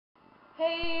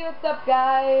Hey, what's up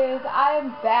guys? I am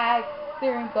back,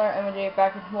 Steering Clear MJ,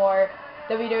 back with more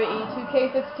WWE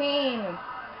 2K16.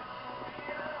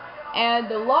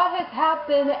 And a lot has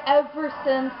happened ever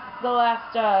since the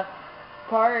last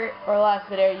part, or last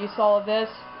video you saw of this.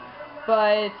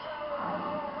 But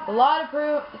a lot of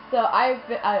proof, so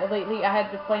lately I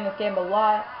had been playing this game a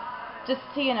lot, just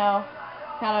to,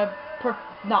 kind of,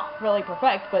 not really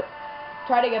perfect, but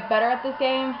try to get better at this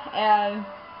game, and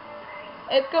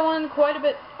it's going quite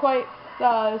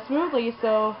smoothly,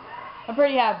 so I'm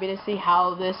pretty happy to see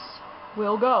how this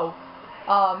will go.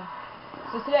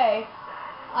 So today,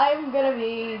 I'm gonna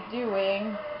be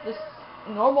doing just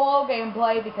normal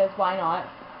gameplay, because why not?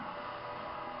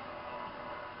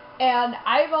 And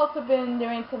I've also been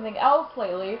doing something else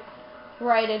lately,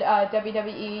 where I did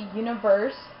WWE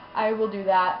Universe. I will do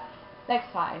that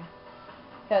next time,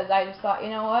 because I just thought, you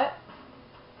know what?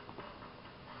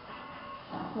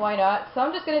 Why not? So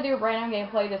I'm just gonna do random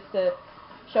gameplay just to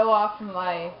show off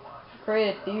my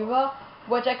created diva,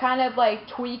 which I kind of like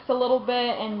tweaked a little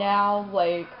bit, and now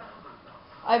like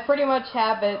I pretty much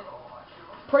have it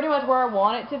pretty much where I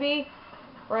want it to be,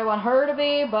 where I want her to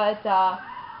be, but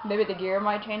maybe the gear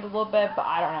might change a little bit, but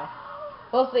I don't know.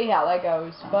 We'll see how that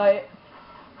goes. But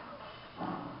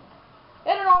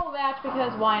in a normal match,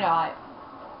 because why not?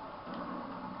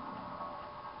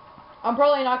 I'm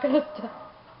probably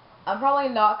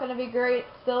not gonna be great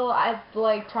still at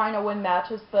like trying to win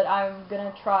matches, but I'm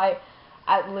gonna try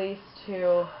at least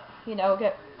to,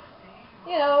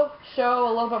 show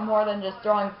a little bit more than just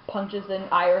throwing punches and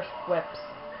Irish whips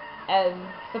and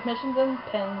submissions and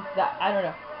pins. I don't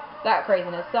know, that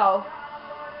craziness. So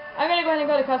I'm gonna go ahead and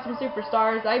go to custom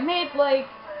superstars. I made like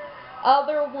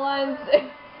other ones.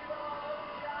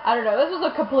 I don't know, this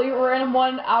was a complete random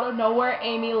one out of nowhere.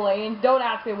 Amy Lane. Don't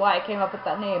ask me why I came up with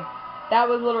that name. That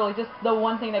was literally just the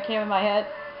one thing that came in my head.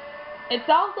 It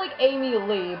sounds like Amy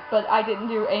Lee, but I didn't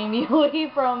do Amy Lee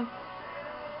from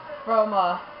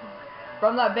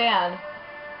that band.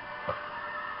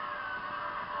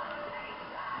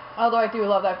 Although I do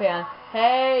love that band.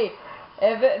 Hey,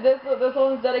 this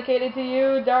one's dedicated to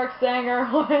you, Dark Sanger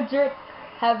 100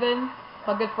 Heaven,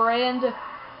 my good friend.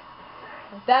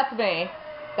 That's me.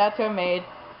 That's who I made.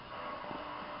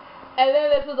 And then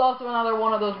this is also another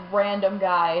one of those random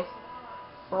guys.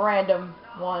 Random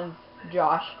ones,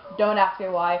 Josh. Don't ask me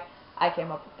why I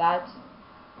came up with that.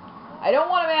 I don't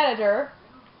want a manager.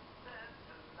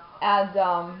 And,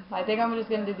 I think I'm just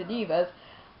gonna do the divas.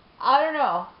 I don't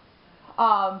know.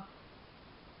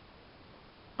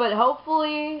 But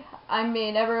hopefully, I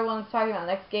mean, everyone's talking about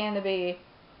the next game to be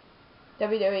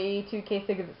WWE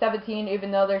 2K17, even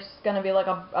though there's gonna be like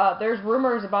there's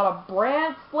rumors about a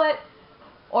brand split,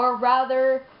 or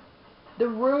rather, the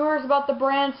rumors about the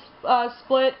brand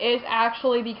split is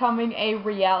actually becoming a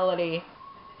reality,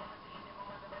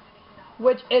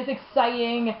 which is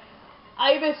exciting.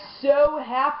 I'm so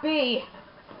happy.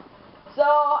 So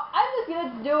I'm just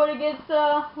gonna do it against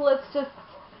I'm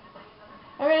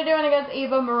gonna do it against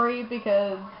Eva Marie,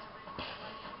 because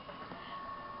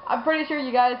I'm pretty sure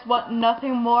you guys want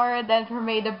nothing more than for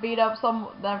me to beat up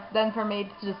than for me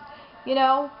to just,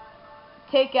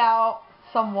 take out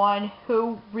someone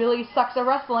who really sucks at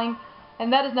wrestling,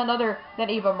 and that is none other than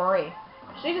Eva Marie.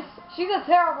 She's a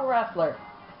terrible wrestler.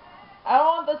 I don't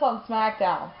want this on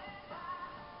SmackDown.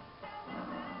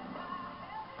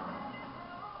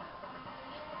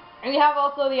 And you have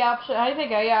also the option. I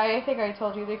think I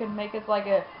told you they could make it like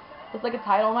a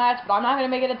title match, but I'm not gonna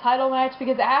make it a title match,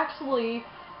 because actually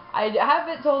I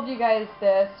haven't told you guys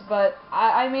this, but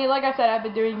I mean, like I said, I've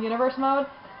been doing Universe mode,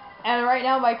 and right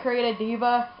now my created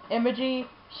diva, Imogee,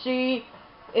 she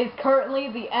is currently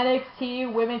the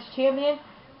NXT Women's Champion,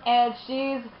 and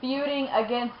she's feuding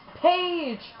against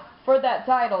Paige for that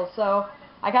title. So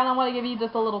I kind of want to give you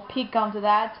just a little peek onto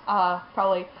that,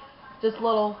 probably just a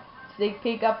little sneak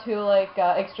peek up to like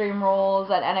Extreme Rules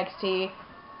at NXT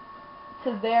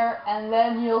to there, and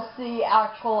then you'll see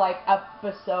actual like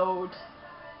episodes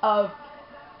of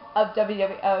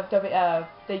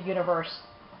the universe,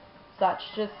 such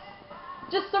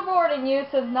just supporting you,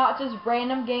 so it's not just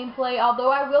random gameplay.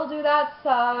 Although I will do that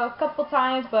a couple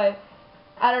times, but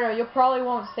I don't know. You probably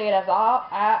won't see it as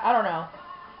I don't know.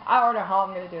 I don't know how I'm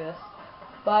gonna do this.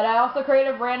 But I also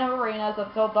created random arenas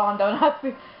until dawn. Don't have to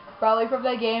be probably from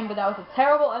that game, but that was a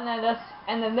terrible. And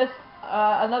then this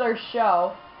another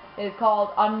show is called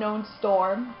Unknown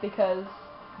Storm, because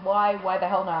why the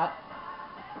hell not?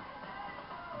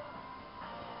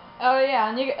 Oh yeah,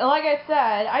 and like I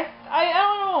said, I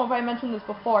don't know if I mentioned this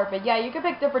before, but yeah, you can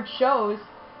pick different shows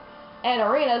and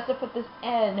arenas to put this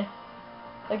in.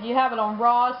 Like you have it on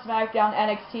Raw, SmackDown,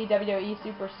 NXT, WWE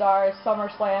Superstars,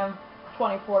 SummerSlam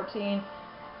 2014,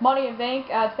 Money in the Bank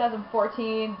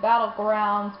 2014,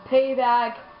 Battlegrounds,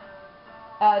 Payback,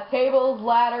 tables,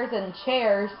 ladders, and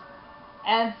chairs,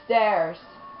 and stairs.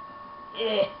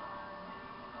 Ugh.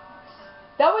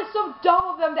 That was so dumb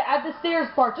of them to add the stairs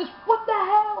part. Just what the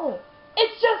hell?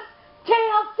 It's just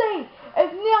TLC.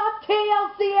 It's not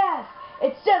TLCS.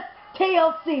 It's just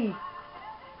TLC.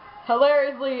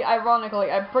 Hilariously,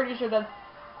 ironically, I'm pretty sure that's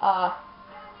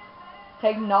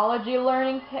technology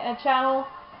learning channel.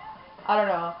 I don't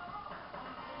know,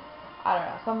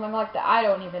 something like that. I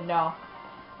don't even know.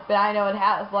 But I know it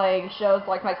has like shows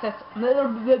like my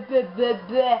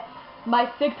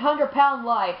 600-pound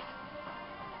life.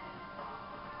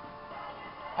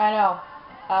 I know.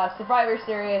 Survivor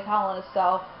Series, Hell in a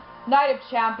Cell, Night of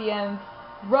Champions,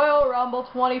 Royal Rumble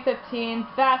 2015,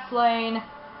 Fastlane,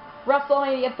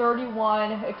 WrestleMania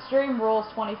 31, Extreme Rules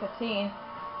 2015,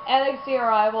 NXT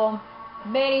Arrival,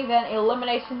 Main Event,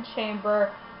 Elimination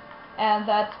Chamber, and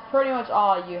that's pretty much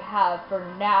all you have for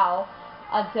now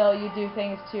until you do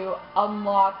things to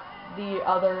unlock the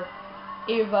other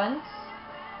events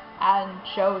and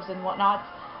shows and whatnot.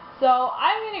 So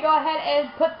I'm going to go ahead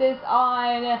and put this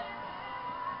on,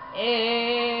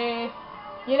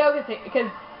 you know,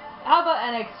 because how about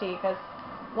NXT? Because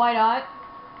why not?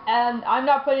 And I'm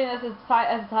not putting this as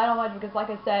a title match because,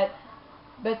 like I said,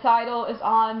 the title is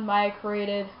on my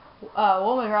created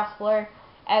woman wrestler,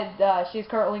 and she's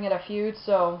currently in a feud,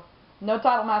 so no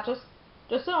title matches,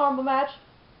 just a normal match.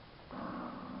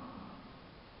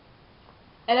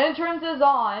 An entrance is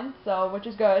on, so which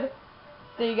is good.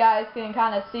 So you guys can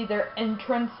kind of see their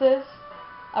entrances.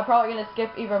 I'm probably going to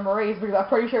skip Eva Marie's because I'm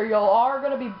pretty sure y'all are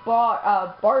going to be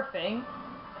barfing.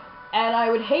 And I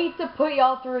would hate to put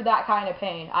y'all through that kind of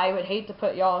pain. I would hate to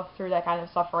put y'all through that kind of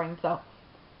suffering, so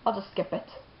I'll just skip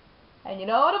it. And you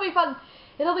know, it'll be fun.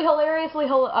 It'll be hilariously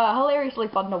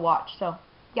fun to watch. So,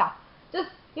 yeah.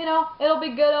 Just, you know, it'll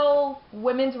be good old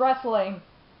women's wrestling.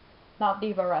 Not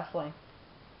diva wrestling.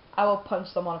 I will punch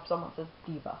someone if someone says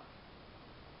diva.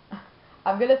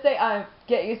 I'm gonna say,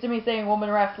 get used to me saying woman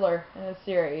wrestler in this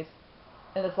series.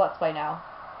 In this Let's Play now.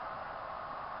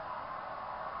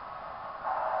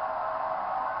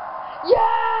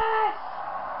 Yes!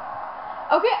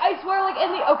 Okay, I swear, like,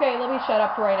 okay, let me shut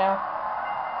up right now.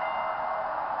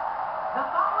 The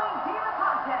following Diva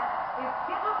contest is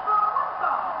scheduled for one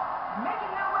fall, making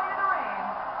their way to the ring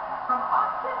from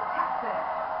Austin, Texas,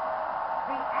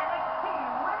 the NXT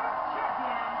Women's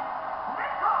Champion,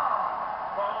 Nicole.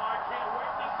 Oh, I can't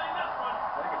wait to see this one.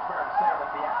 I think it's fair to say that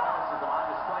the athleticism on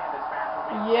display in this match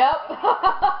will be... Yep.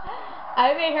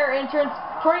 I made her entrance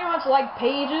pretty much like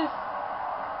Paige's.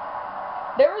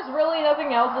 There was really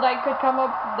nothing else that I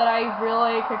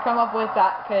really could come up with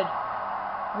that could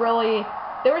really...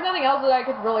 There was nothing else that I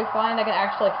could really find that could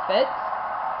actually fit.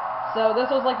 So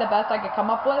this was like the best I could come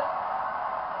up with.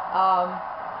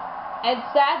 And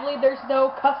sadly, there's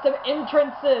no custom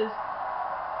entrances.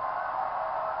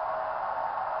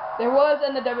 There was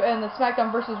in the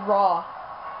SmackDown vs. Raw.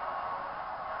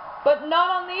 But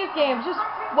not on these games. Just,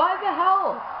 why the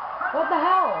hell? What the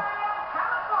hell?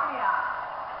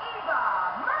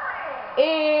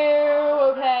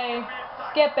 Ew, okay.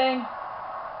 Skipping.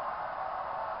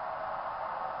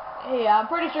 Yeah, I'm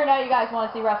pretty sure now you guys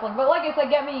want to see wrestling. But like I said,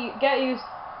 get used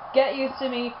to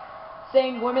me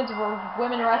saying women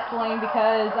wrestling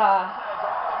because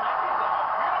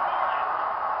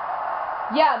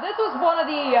yeah, this was one of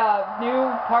the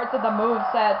new parts of the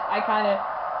moveset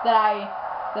that I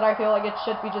feel like it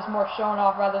should be just more shown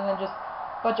off rather than just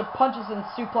a bunch of punches and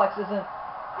suplexes and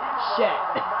shit.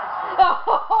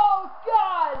 Oh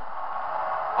God!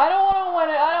 I don't want to win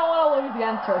it. I don't want to lose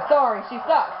against her. Sorry, she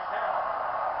sucks.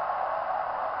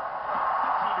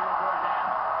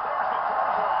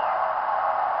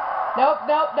 Nope,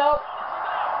 nope, nope.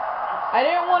 I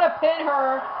didn't want to pin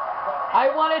her.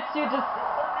 I wanted to just...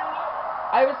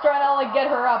 I was trying to like get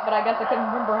her up, but I guess I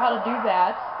couldn't remember how to do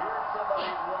that. Here's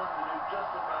somebody willing to do just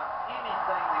about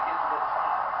anything to get to the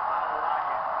top. I like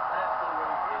it. That's the way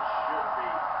it should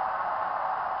be.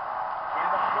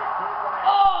 And a quick move right.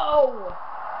 Oh!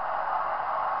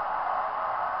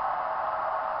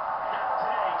 Not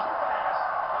today, too fast.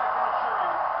 I can assure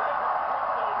you, that hurt more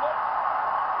than it looked.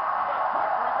 A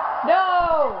quick reverse.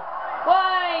 No!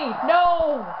 Why?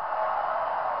 No!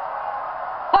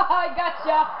 Haha, I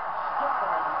gotcha!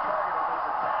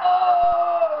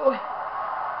 Oh!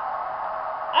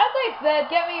 As I said,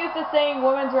 get me used to saying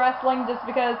women's wrestling just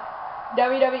because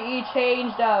WWE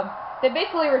changed, they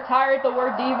basically retired the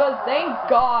word divas, thank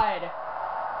God!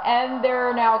 And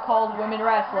they're now called women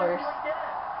wrestlers.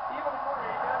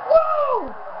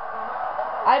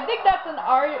 I think that's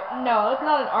no, that's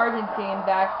not an Argentine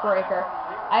backbreaker.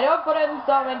 I know I put in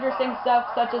some interesting stuff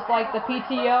such as like the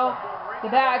PTO, the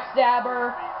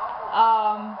backstabber,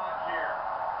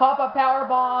 pop-up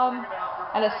powerbomb,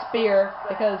 and a spear,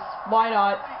 because why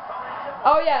not?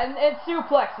 Oh yeah, and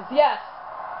suplexes, yes.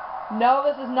 No,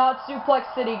 this is not Suplex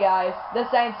City, guys.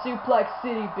 This ain't Suplex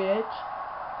City, bitch.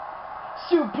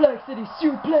 Suplex City,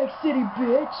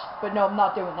 bitch. But no, I'm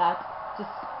not doing that. Just,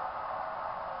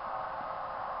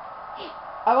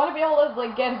 I want to be able to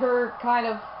like get her kind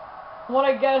of,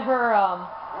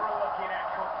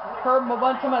 her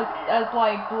momentum as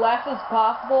like less as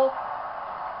possible.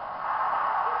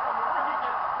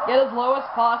 Get as low as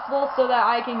possible so that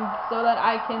I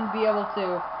can be able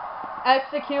to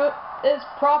execute this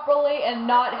properly and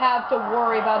not have to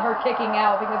worry about her kicking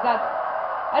out, because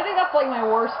I think that's like my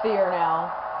worst fear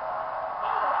now.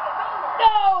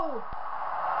 No!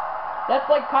 That's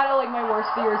like kind of like my worst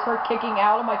fear, is her kicking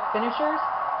out of my finishers.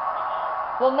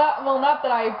 Well, not that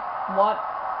I want.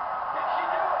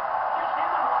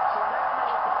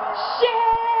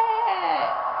 Shit!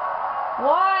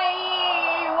 Why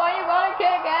you wanna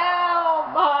kick out?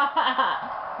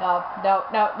 No,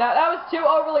 that was too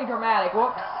overly dramatic.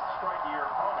 Whoops.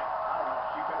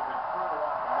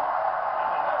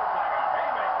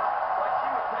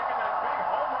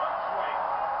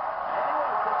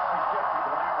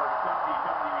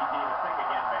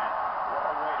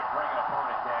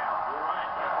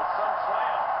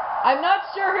 I'm not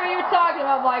sure who you're talking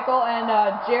about, Michael, and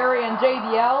Jerry and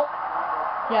JBL.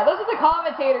 Yeah, those are the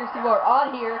commentators who are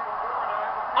on here.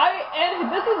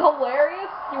 And this is hilarious.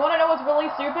 You want to know what's really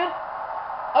stupid?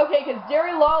 Okay, because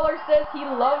Jerry Lawler says he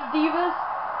loves divas,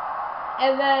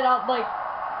 and then like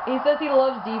he says he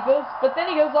loves divas, but then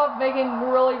he goes off making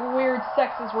really weird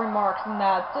sexist remarks, and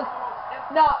that's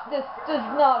just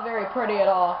not very pretty at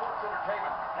all.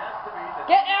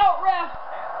 Get out, ref!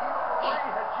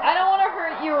 I don't want to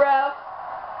hurt you, ref.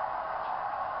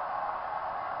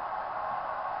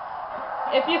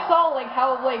 If you saw like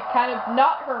how like kind of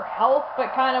not her health,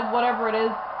 but kind of whatever it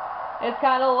is, it's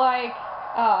kind of like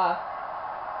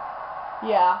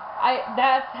yeah.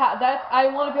 I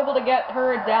want to be able to get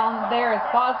her down there as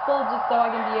possible, just so I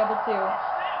can be able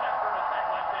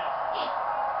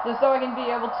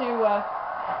to,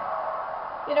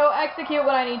 you know, execute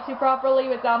what I need to properly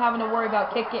without having to worry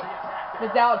about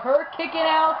without her kicking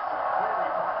out.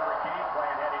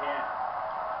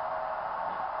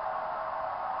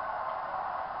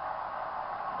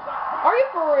 Are you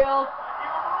for real?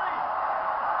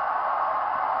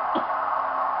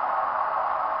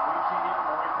 We've seen even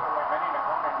more put away many an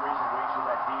opponent in recent weeks with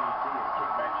that DDT, as King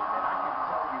mentioned, and I can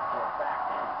tell you for a fact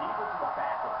that the divas in the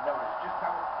back have noticed just how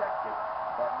effective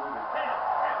that move is.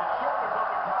 And the shoulders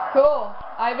up in time. Cool.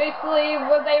 I basically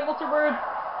was able to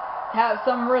have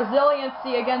some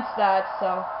resiliency against that,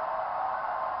 so. I'd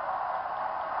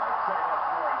say that's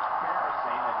more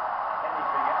embarrassing than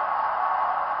anything else.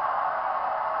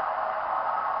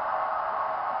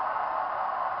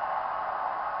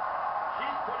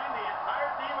 She's putting the entire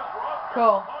Divas roster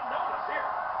Cool. on notice here.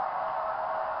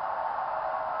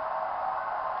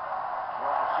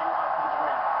 Well, she wants this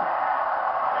win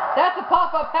bad. That's a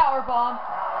pop-up powerbomb.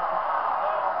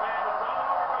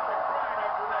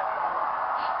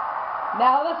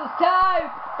 Now this is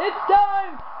time! It's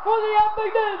time for the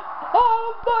epicness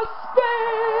of the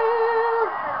spear!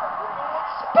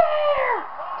 Spear!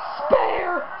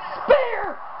 Spear!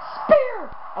 Spear!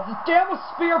 Spear! That's the damnest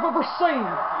spear I've ever seen!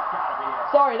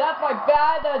 Sorry, that's my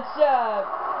bad. That's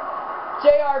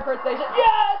JR impersonation.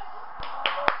 Yes!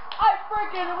 I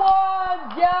freaking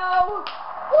won, yo!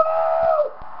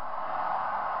 Woo!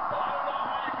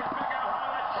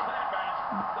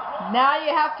 Now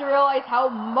you have to realize how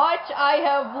much I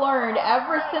have learned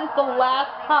ever since the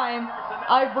last time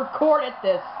I've recorded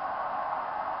this.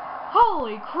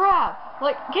 Holy crap.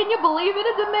 Like, can you believe it?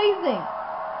 It's amazing.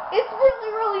 It's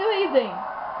really, really amazing.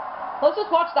 Let's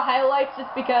just watch the highlights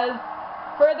just because,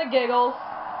 for the giggles.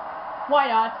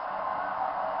 Why not?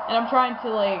 And I'm trying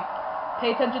to, like,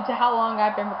 pay attention to how long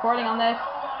I've been recording on this.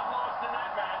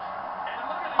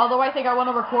 Although I think I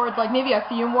want to record, like, maybe a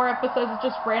few more episodes of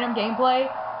just random gameplay.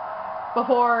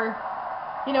 Before,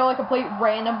 you know, like complete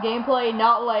random gameplay,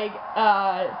 not like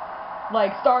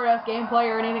Stardust gameplay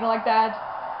or anything like that.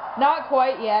 Not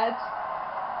quite yet.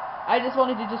 I just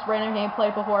want to do just random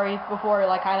gameplay before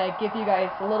like kind of give you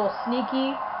guys a little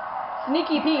sneaky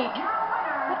peek.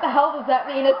 What the hell does that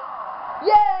mean? It's,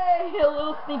 yay! A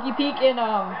little sneaky peek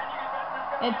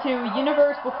into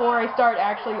Universe before I start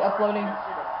actually uploading,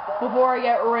 before I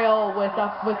get real with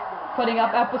putting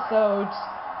up episodes.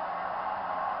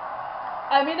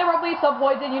 I mean, there will be some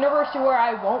points in University where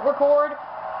I won't record,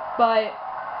 but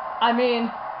I mean,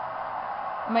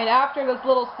 after this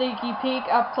little sneaky peek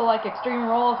up to like Extreme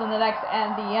Rules and the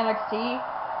NXT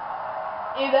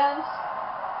events,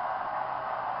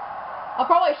 I'll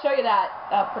probably show you that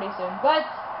pretty soon. But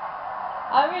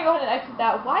I'm gonna go ahead and exit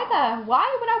that. Why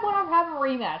would I want to have a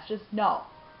rematch? Just no.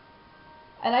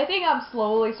 And I think I'm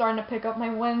slowly starting to pick up my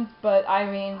wins, but I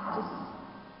mean, just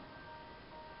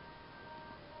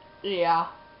yeah.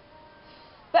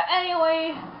 But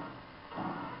anyway,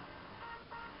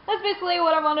 that's basically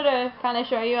what I wanted to kind of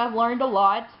show you. I've learned a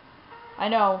lot. I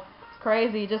know, it's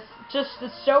crazy. Just to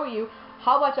show you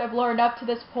how much I've learned up to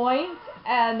this point.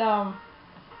 And, I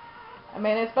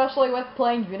mean, especially with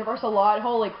playing Universe a lot,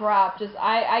 holy crap, just,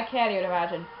 I can't even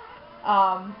imagine.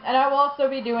 And I will also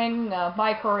be doing,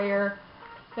 my career.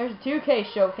 There's a 2K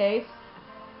showcase,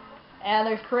 and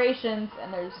there's creations,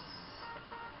 and there's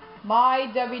my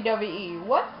WWE.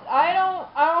 What? I don't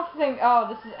think, oh,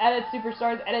 this is edit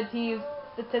superstars, edit teams,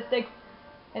 statistics,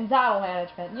 and title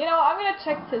management. You know, I'm gonna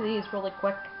check to these really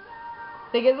quick,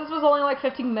 because this was only like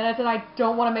 15 minutes, and I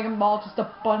don't want to make them all just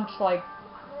a bunch, like,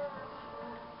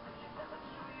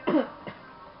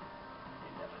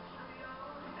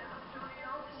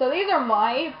 so these are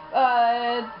my,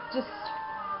 just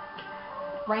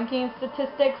ranking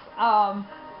statistics.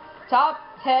 Top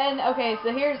 10, okay,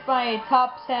 so here's my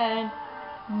top 10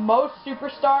 most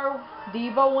Superstar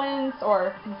Diva wins,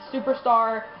 or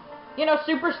Superstar, you know,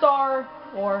 Superstar,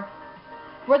 or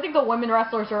I think the women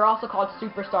wrestlers are also called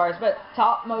Superstars, but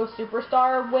top most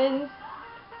Superstar wins.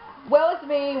 Will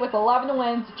Smith with 11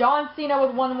 wins, John Cena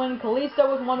with 1 win, Kalisto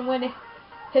with 1 win,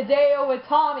 Hideo with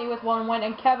Tommy with 1 win,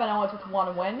 and Kevin Owens with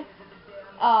 1 win.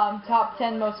 Top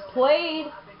 10 most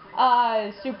played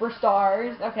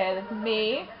Superstars, okay, that's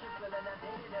me.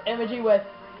 Imaging with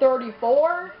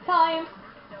 34 times,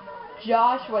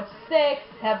 Josh with 6,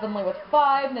 Heavenly with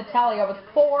 5, Natalia with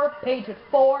 4, Paige with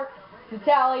 4,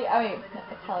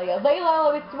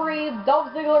 Layla with 3,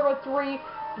 Dolph Ziggler with 3,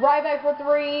 Ryback for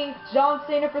 3, John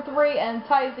Cena for 3, and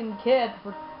Tyson Kidd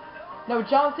for, no,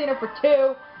 John Cena for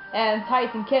 2, and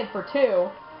Tyson Kidd for 2.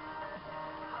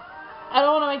 I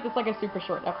don't want to make this like a super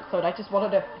short episode, I just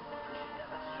wanted to,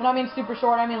 when I mean super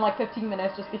short, I mean like 15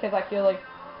 minutes, just because I feel like,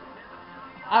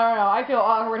 I don't know, I feel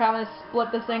awkward having to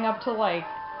split this thing up to like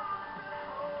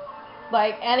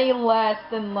any less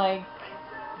than like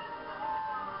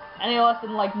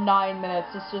 9 minutes.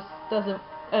 This just doesn't,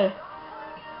 I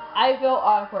feel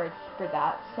awkward for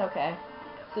that. Okay.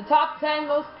 So top 10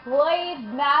 most played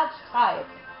match types.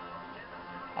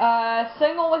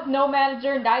 Single with no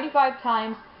manager, 95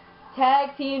 times.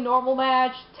 Tag team normal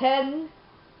match, 10.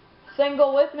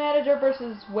 Single with manager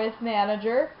versus with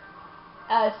manager,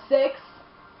 6.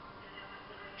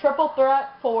 Triple threat,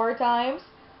 4 times.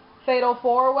 Fatal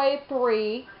 4-way,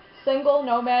 3. Single,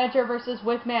 no manager versus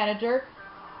with manager,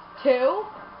 2.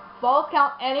 Falls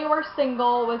count anywhere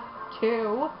single with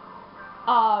 2.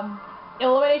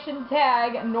 Elimination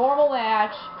tag, normal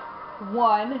match,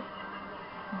 1.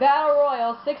 Battle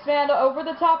Royal, 6-man over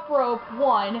the top rope,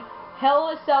 1. Hell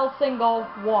in a Cell single,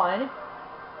 1.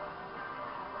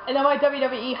 And then my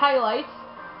WWE highlights.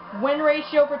 Win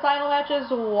ratio for title matches,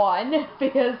 1.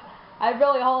 Because I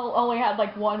really only had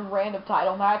like 1 random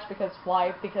title match, because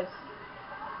why? Because,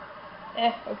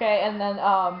 okay, and then,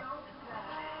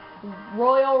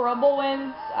 Royal Rumble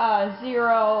wins,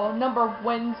 0. Number of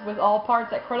wins with all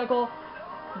parts at Critical,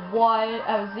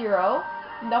 0.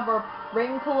 Number of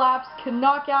ring collapse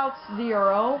knockouts,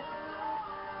 0.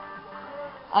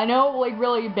 I know, like,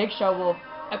 really Big Show will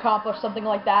accomplish something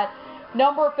like that.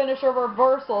 Number of finisher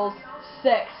reversals,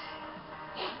 6.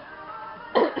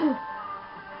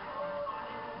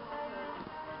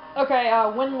 Okay,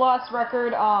 win-loss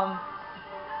record,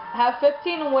 have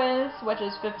 15 wins, which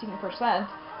is 15%.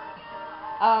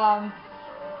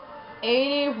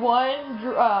 81,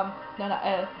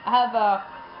 I have,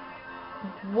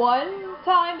 1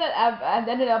 time that I've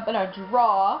ended up in a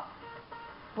draw,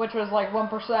 which was like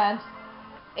 1%.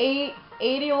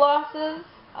 80 losses,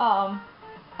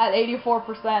 at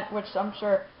 84%, which I'm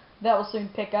sure that will soon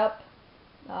pick up.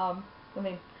 I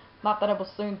mean, not that it will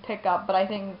soon pick up, but I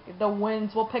think the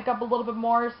wins will pick up a little bit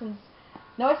more since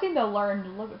now I seem to learn a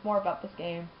little bit more about this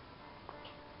game.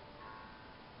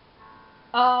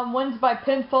 Wins by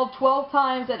pinfall 12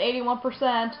 times at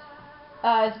 81%.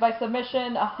 Is by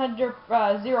submission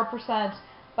 0%.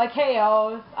 By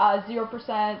KO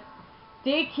 0%.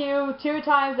 DQ 2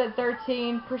 times at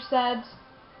 13%.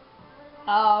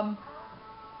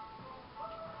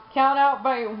 Count out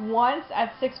by once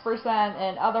at 6%,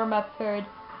 and other method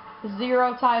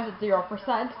 0 times at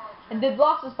 0%. and did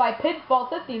losses by pinfall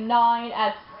 59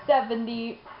 at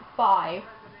 75.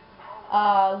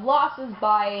 Losses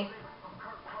by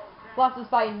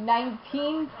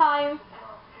 19 times,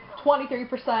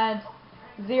 23%.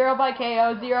 0 by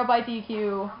KO, 0 by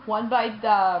DQ, 1 by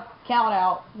count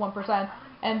out, 1%,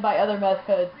 and by other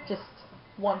method, just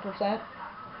 1%.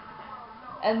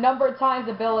 And number of times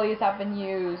abilities have been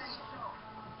used.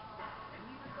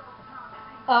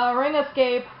 Ring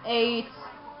escape, 8.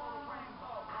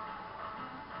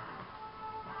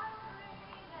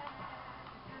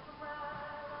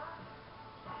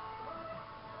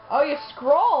 Oh, you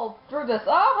scroll through this.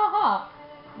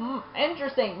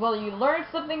 Interesting. Well, you learn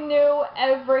something new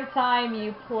every time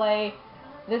you play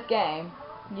this game.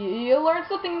 You learn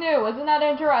something new. Isn't that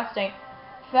interesting?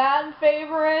 Fan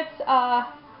favorites,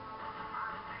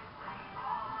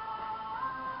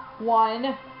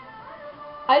 1.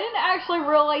 I didn't actually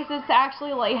realize this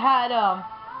actually like had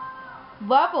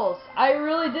levels. I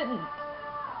really didn't.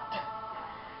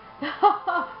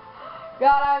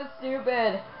 God, I'm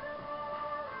stupid.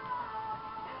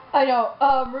 I know,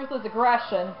 ruthless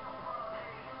aggression.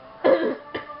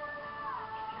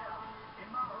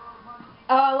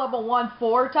 Level 1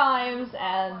 4 times,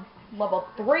 and level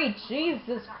 3,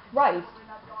 Jesus Christ,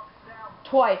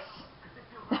 twice.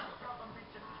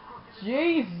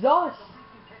 Jesus!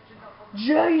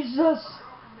 Jesus!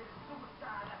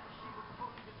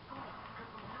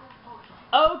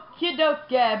 Okie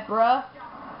dokie, bruh.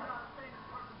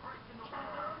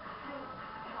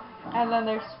 And then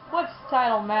there's Splits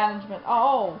title management.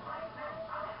 Oh,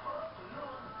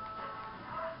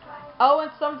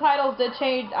 and some titles did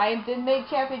change. I did make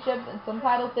championships, and some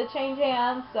titles did change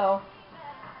hands. So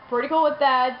pretty cool with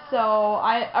that. So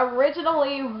I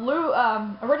originally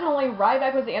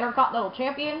Ryback was the Intercontinental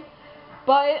Champion,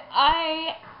 but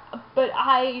I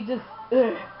just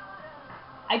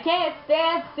I can't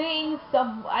stand seeing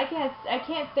I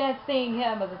can't stand seeing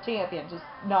him as a champion. Just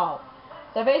no.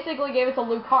 So I basically gave it to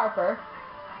Luke Harper.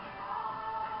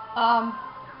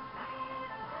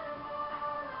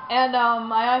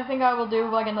 I think I will do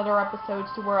like another episode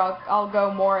to where I'll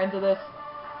go more into this.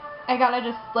 I gotta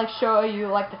just like show you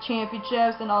like the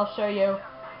championships, and I'll show you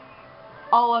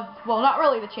all of, well, not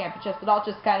really the championships, but I'll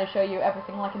just kind of show you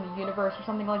everything like in the universe or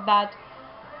something like that.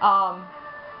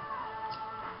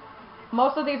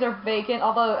 Most of these are vacant,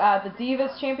 although the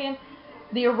Divas champion,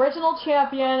 the original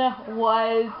champion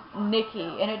was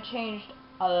Nikki, and it changed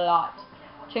a lot.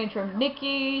 Changed from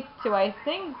Nikki to, I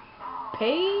think,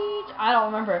 Paige? I don't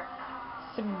remember.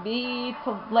 To me,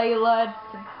 to Layla,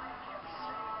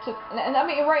 and I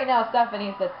mean, right now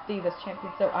Stephanie's the Divas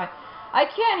champion, so I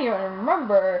can't even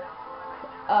remember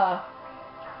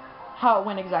how it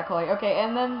went exactly. Okay,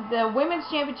 and then the women's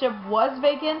championship was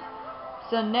vacant,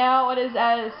 so now it is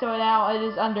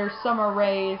under Summer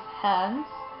Rae's hands.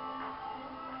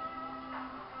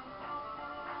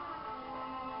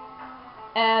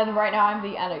 And right now I'm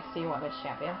the NXT Women's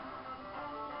Champion.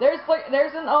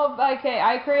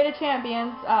 I created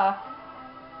champions.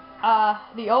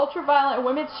 The Ultraviolet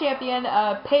Women's Champion,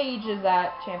 Paige is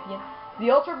that champion.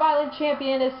 The Ultraviolet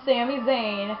Champion is Sami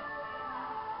Zayn.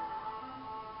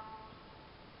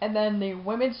 And then the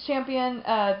Women's Champion,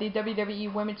 the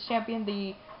WWE Women's Champion,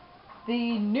 the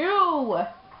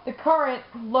current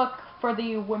look for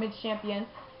the Women's Champion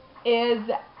is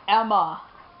Emma.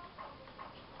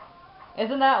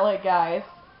 Isn't that lit, guys?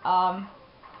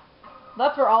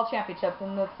 That's for all championships,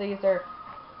 and these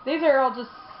are all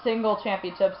just single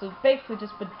championships, so basically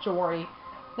just majority.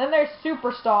 Then there's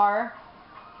Superstar.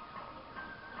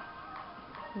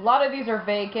 A lot of these are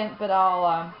vacant, but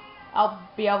I'll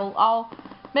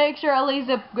make sure at least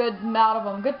a good amount of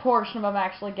them, good portion of them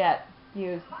actually get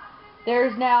used.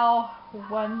 There's now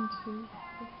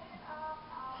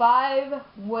 5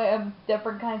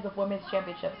 different kinds of women's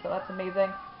championships, so that's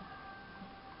amazing.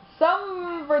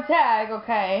 Some for tag,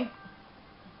 okay.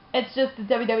 It's just the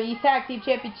WWE Tag Team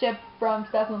Championship from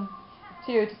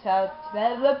 2002 to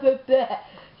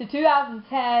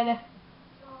 2010.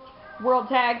 World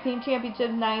Tag Team Championship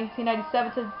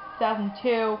 1997 to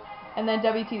 2002. And then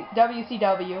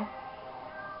WCW.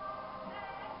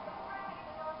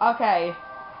 Okay.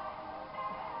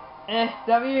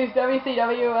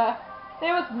 WCW,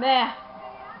 it was meh.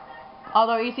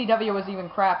 Although ECW was even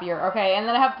crappier. Okay, and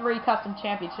then I have 3 custom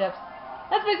championships.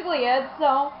 That's basically it,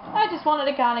 so I just wanted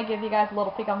to kind of give you guys a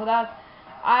little peek onto that.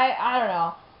 I don't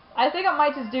know. I think I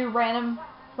might just do random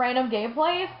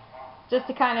gameplays, just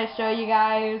to kind of show you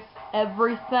guys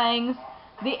everything.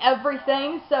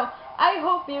 So I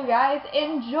hope you guys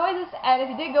enjoy this, and if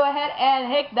you did, go ahead and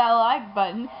hit that like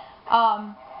button.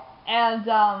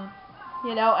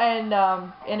 you know,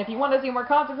 and if you want to see more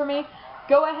content from me,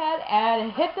 go ahead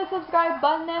and hit the subscribe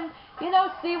button and, you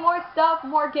know, see more stuff,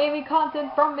 more gaming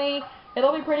content from me.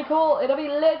 It'll be pretty cool. It'll be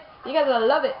lit. You guys will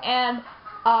love it. And,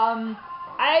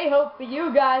 I hope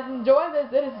you guys enjoy this.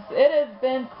 It has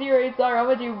been Series R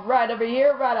with you right over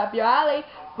here, right up your alley,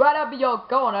 right up your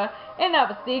corner. And I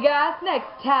will see you guys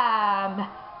next time.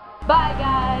 Bye,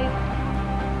 guys.